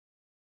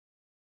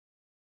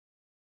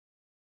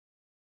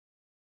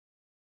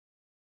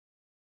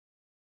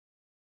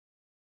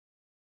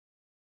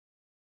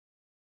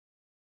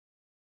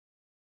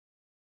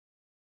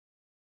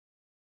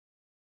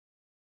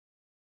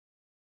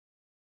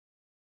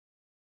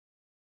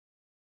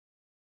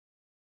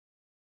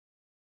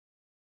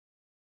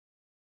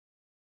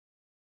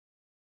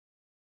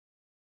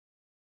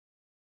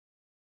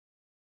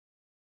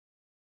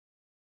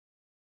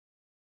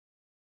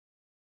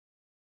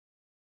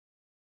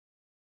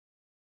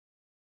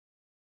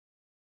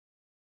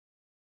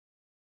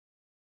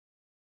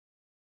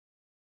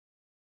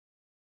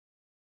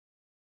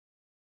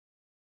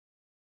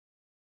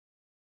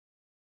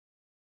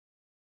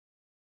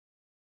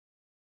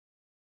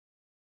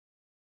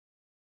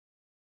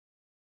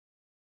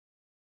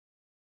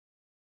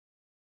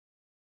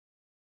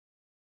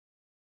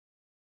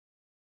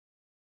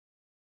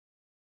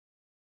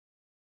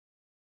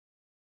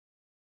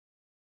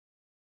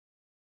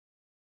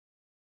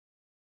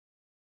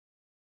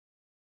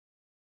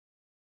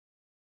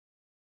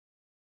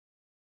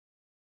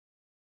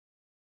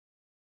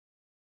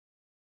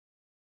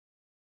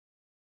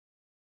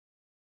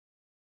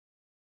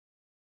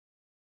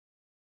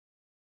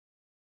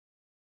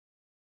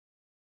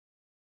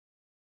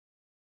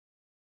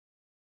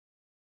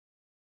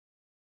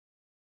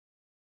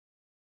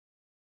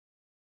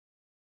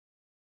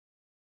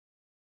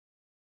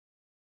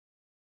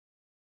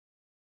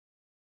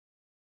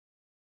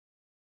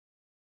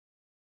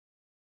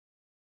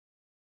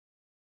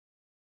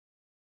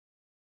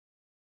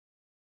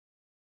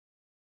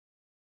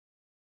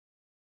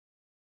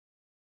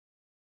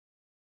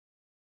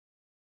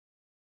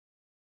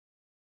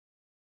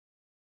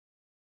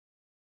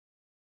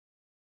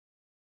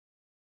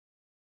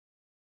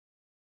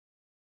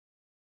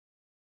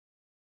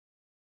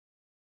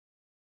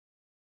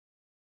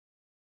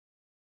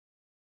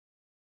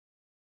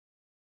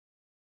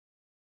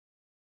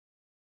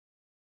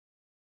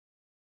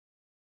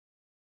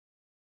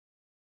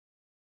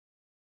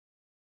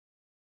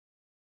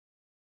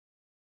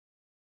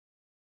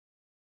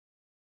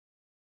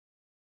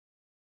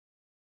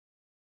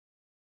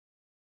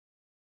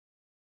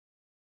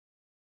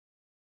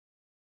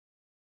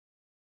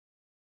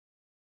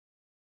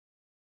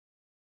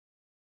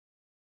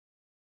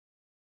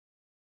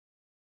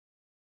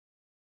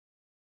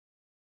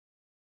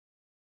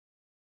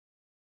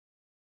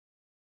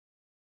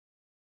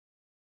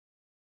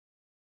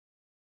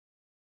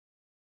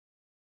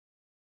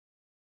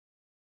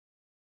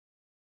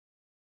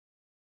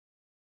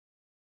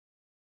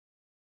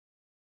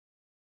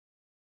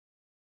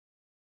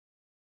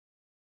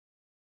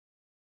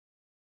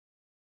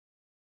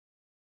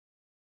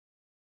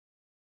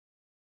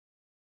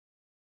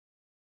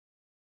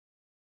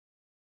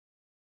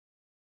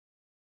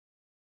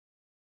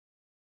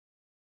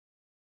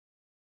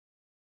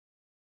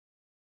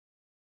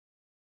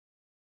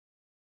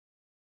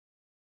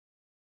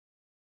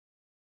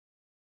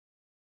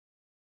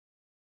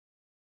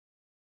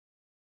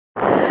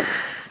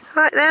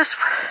Right, there's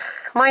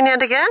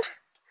Minehead again.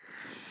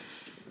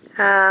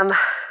 The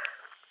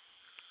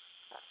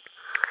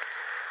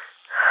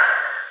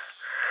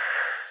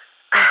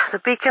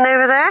beacon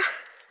over there,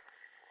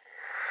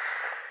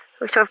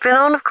 which I've been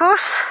on, of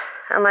course,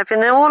 and I've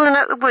been all in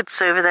out the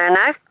woods over there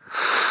now,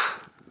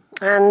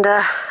 and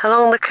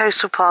along the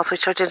coastal path,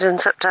 which I did in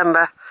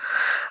September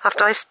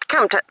after I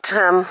camped at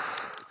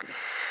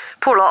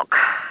Portlock.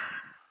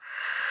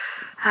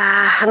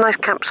 A nice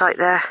campsite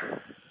there,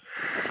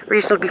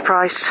 reasonably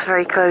priced,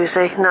 very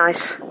cosy,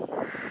 nice,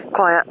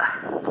 quiet.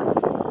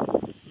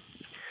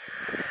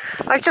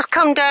 I've just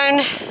come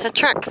down a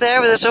track there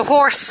where there's a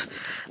horse,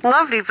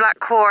 lovely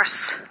black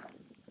horse.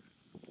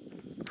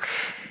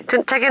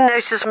 Didn't take a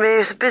notice of me, he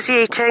was busy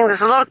eating.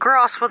 There's a lot of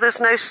grass where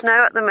there's no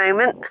snow at the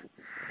moment.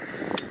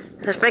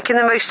 They're making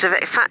the most of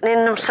it,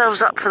 fattening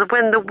themselves up for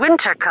when the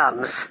winter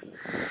comes.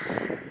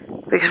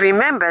 Because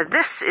remember,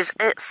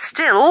 it's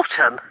still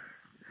autumn.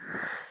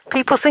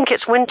 People think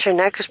it's winter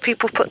now because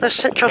people put their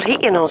central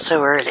heating on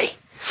so early.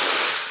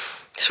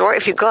 It's alright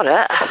if you got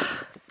it.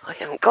 I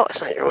haven't got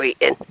central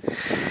heating.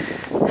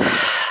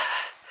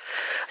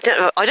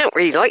 I don't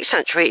really like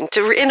central heating.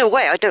 In a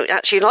way, I don't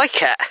actually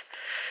like it.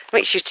 It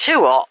makes you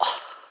too hot.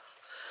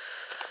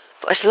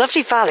 But it's a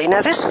lovely valley.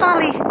 Now this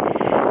valley,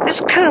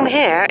 this combe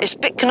here is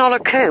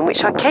Bicknoller combe,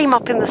 which I came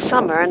up in the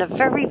summer on a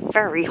very,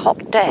 very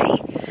hot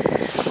day.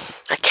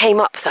 I came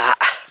up that.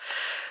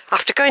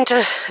 After going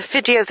to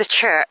video the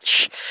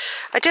church,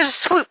 I did a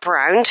swoop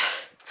round,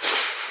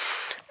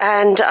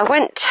 and I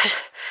went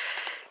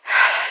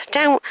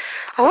down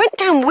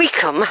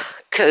Weacombe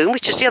combe,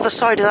 which is the other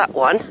side of that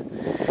one.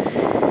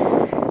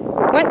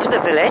 Went to the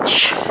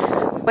village,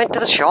 went to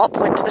the shop,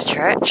 went to the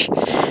church,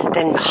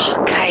 then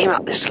came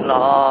up this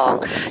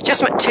long.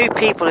 Just met two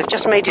people who've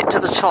just made it to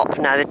the top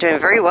now. They're doing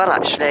very well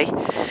actually.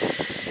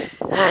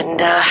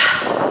 And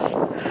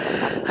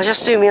I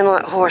just zoomed in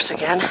on that horse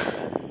again.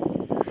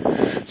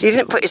 So he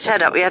didn't put his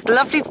head up. He had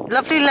lovely,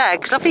 lovely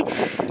legs, lovely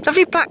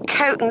black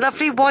coat and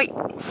lovely white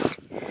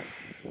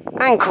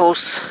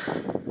ankles.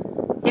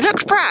 He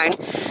looks brown.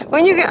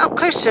 When you get up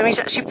close to him, he's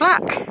actually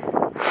black.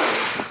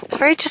 It's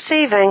very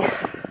deceiving.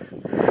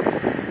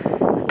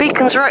 The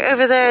beacon's right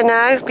over there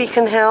now,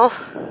 Beacon Hill.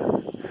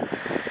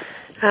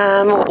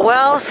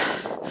 Wells,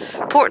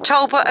 Port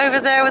Talbot over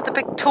there with the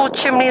big tall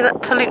chimney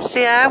that pollutes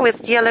the air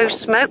with yellow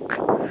smoke.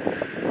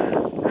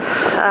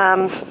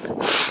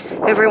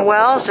 Over in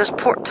Wells, there's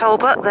Port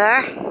Talbot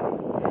there.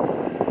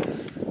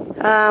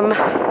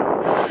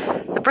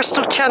 The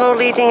Bristol Channel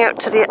leading out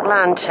to the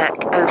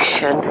Atlantic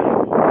Ocean.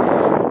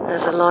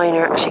 There's a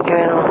liner actually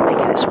going on,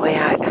 making its way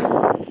out.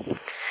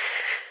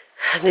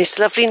 And these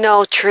lovely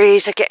gnarled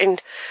trees are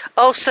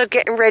also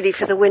getting ready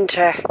for the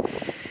winter,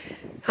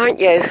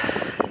 aren't you?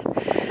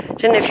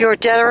 Don't know if you're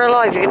dead or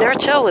alive, you can never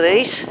tell with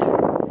these.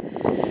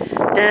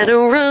 Dead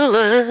or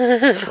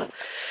alive.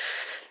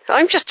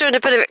 I'm just doing a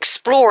bit of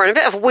exploring, a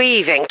bit of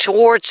weaving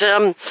towards,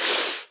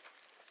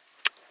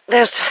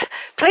 there's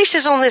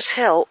places on this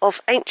hill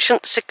of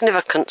ancient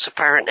significance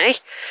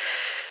apparently.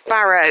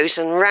 Barrows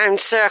and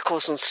round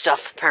circles and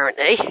stuff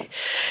apparently.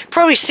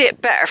 Probably see it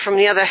better from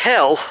the other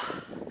hill.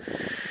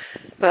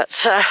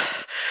 But,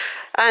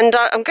 and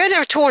I'm going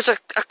over towards a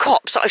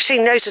copse that I've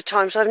seen loads of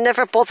times. I've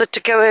never bothered to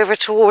go over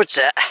towards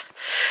it.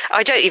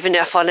 I don't even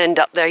know if I'll end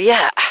up there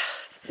yet.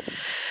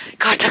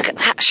 God, look at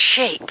that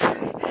shape.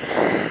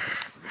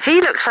 He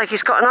looks like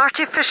he's got an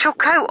artificial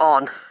coat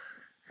on.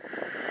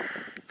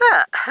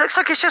 Look, looks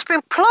like it's just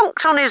been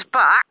plonked on his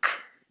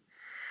back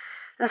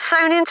and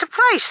sewn into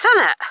place,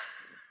 doesn't it?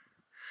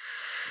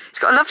 He's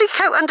got a lovely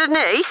coat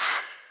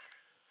underneath.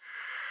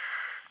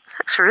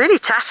 Looks really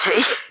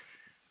tatty.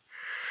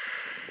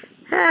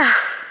 Yeah.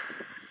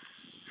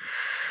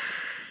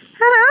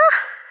 Hello.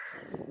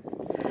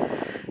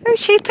 Oh,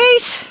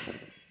 sheepies.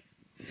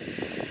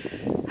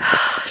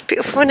 It's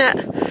beautiful, isn't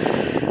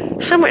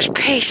it? So much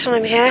peace when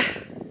I'm here.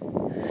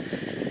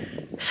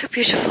 So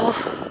beautiful.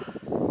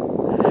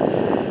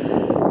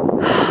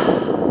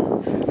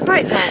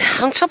 Right then,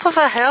 on top of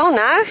a hill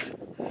now.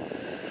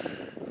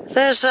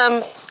 There's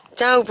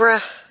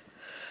Dowborough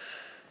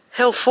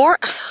Hill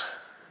Fort,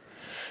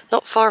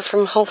 not far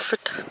from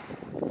Holford.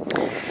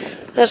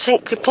 There's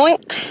Hinkley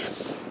Point.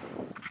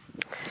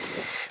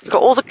 We've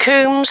got all the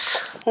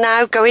combes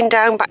now going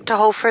down back to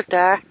Holford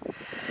there.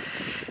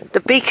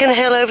 The Beacon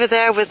Hill over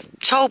there with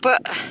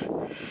Talbot,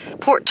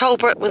 Port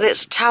Talbot with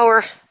its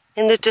tower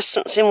in the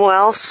distance in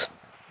Wells.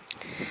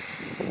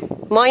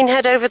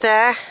 Minehead over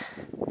there.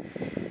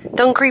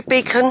 Dunkery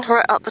Beacon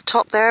right up the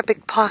top there,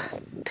 big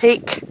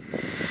peak.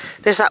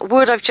 There's that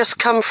wood I've just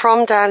come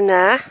from down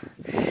there.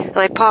 And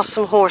I passed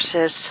some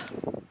horses.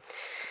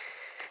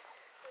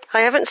 I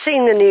haven't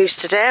seen the news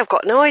today. I've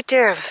got no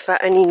idea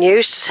about any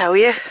news to tell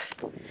you.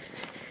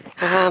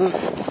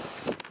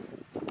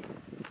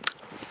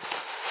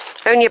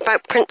 Only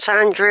about Prince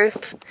Andrew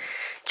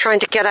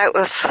trying to get out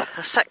of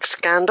a sex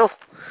scandal.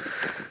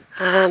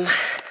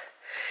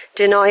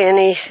 Denying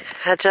he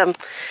had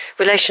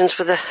relations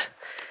with a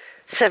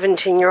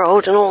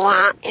 17-year-old and all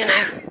that, you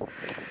know.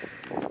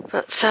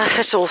 But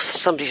it's all,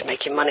 somebody's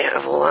making money out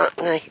of all that,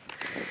 isn't they?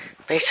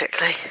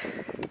 Basically.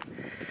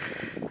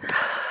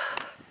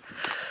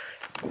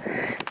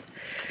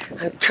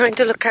 I'm trying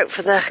to look out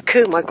for the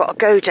coombe I've got to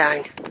go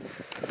down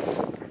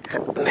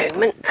at the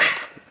moment.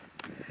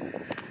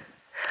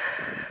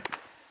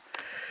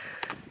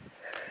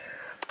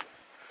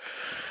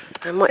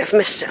 I might have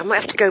missed it. I might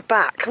have to go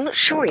back. I'm not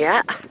sure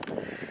yet.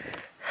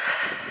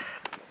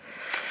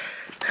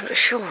 I'm not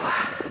sure.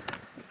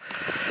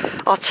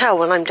 I'll tell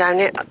when I'm down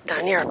here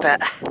a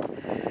bit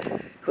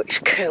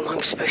which coombe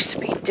I'm supposed to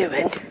be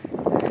doing.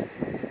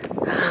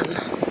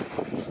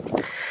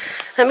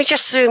 Let me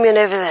just zoom in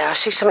over there. I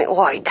see something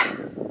white.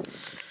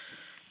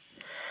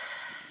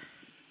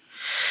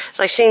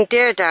 So I seen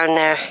deer down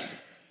there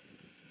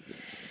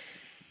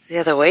the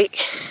other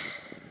week.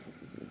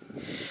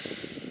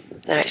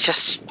 No, it's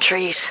just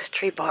trees,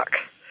 tree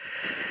bark.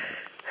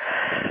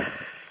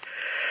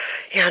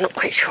 Yeah, I'm not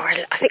quite sure.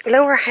 I think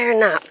Lower Hare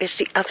Nap is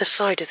the other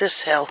side of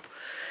this hill.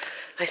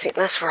 I think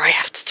that's where I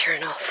have to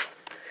turn off.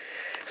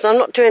 So I'm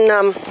not doing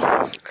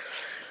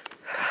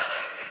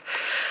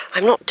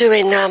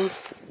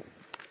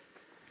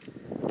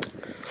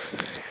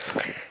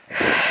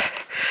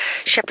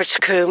Shepherd's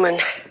Coombe and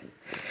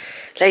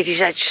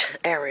Lady's Edge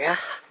area.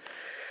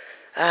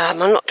 I'm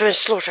not doing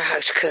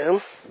Slaughterhouse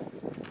Coombe.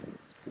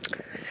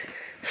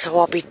 So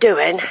I'll be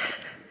doing,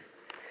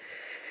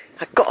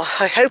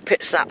 I hope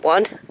it's that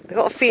one. I've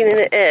got a feeling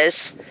it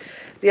is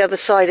the other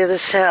side of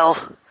this hill,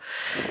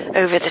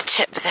 over the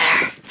tip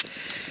there.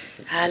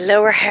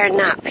 Lower Hare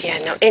Nap, yeah,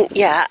 no, ain't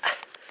yet.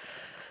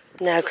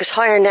 No, because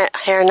Hare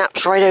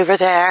Nap's right over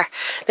there.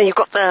 Then you've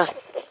got the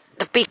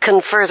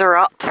beacon further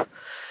up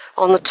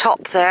on the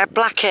top there,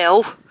 Black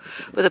Hill,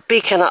 with a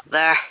beacon up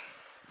there.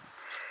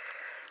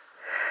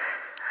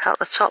 At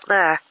the top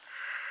there.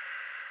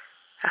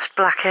 That's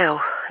Black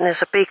Hill, and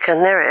there's a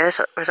beacon, there it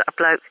is, or is that a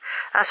bloke?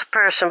 That's a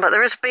person, but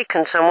there is a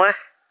beacon somewhere.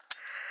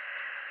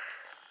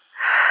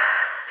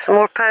 Some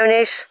more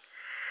ponies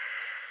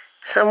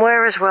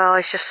somewhere as well,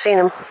 I've just seen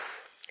them.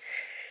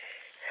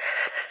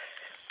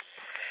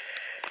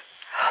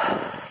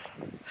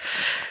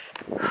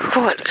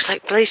 Oh, it looks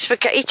like Blaze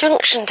Spaghetti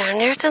Junction down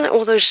there, doesn't it?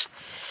 All those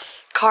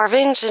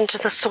carvings into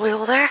the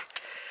soil there.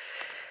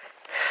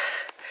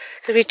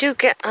 Because we do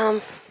get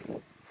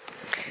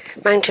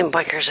mountain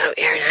bikers out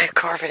here now,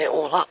 carving it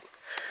all up.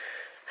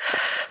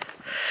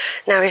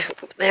 Now,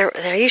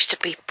 there used to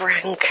be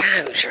brown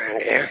cows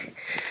around here.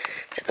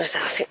 I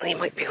think they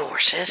might be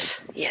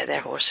horses. Yeah,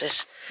 they're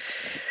horses.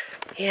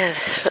 Yeah,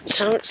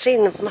 but I haven't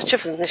seen much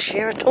of them this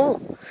year at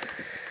all.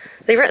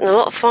 They reckon a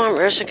lot of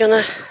farmers are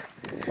going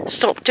to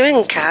stop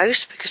doing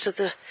cows because of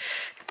the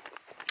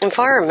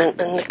environment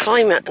and the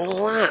climate and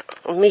all that,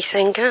 and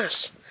methane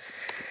gas.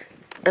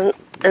 And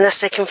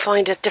unless they can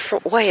find a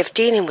different way of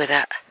dealing with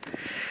it.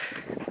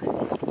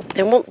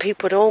 They want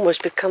people to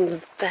almost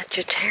become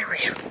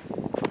vegetarian.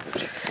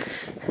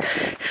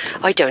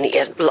 I don't eat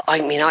it. I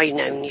mean, I've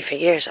known you for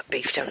years that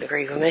beef don't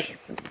agree with me.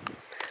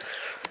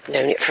 I've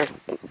known it for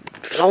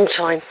a long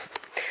time.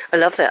 I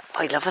love it.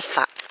 I love a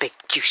fat, big,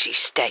 juicy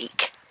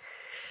steak.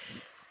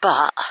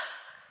 But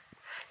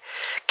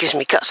it gives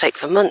me gutsache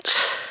for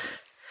months.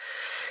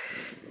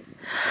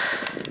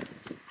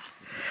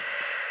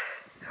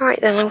 Right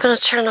then, I'm going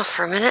to turn off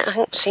for a minute. I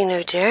don't see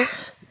no deer.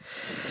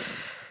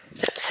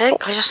 Don't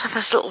think. I just have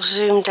a little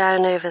zoom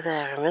down over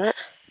there a minute.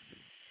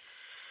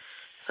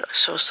 Thought I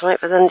saw something,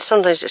 but then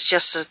sometimes it's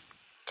just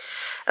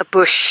a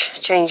bush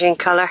changing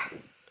colour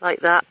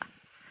like that.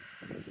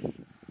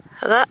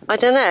 That, I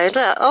don't know.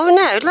 Look. Oh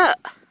no,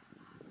 look.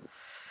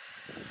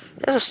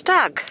 There's a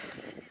stag.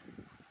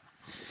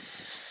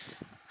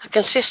 I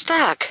can see a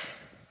stag.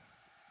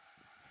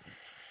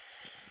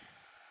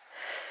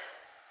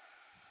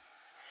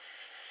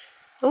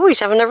 Oh, he's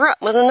having a rut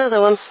with another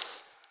one.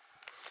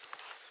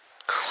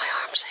 My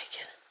arm's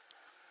aching.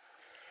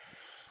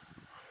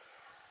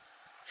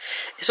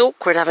 It's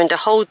awkward having to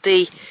hold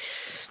the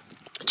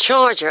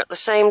charger at the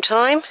same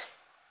time.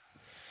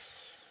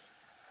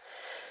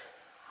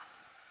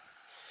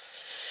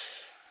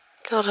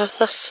 God,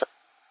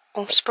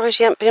 I'm surprised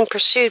he hasn't been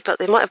pursued, but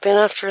they might have been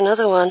after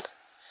another one.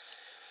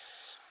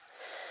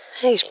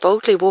 He's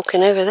boldly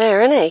walking over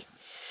there, isn't he?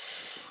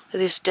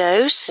 With his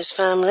does, his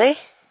family.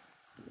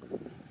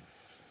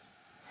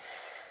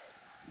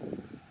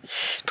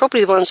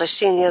 Probably the ones I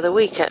seen the other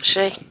week,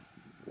 actually.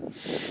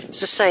 It's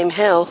the same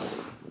hill.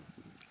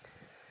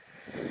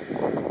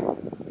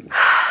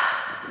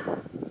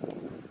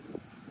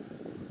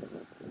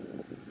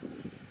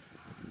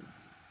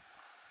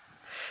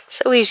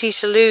 So easy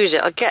to lose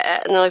it. I get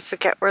it and then I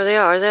forget where they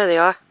are. There they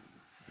are.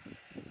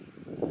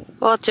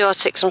 Well, I'll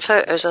take some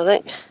photos, I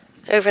think.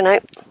 Over and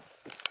out.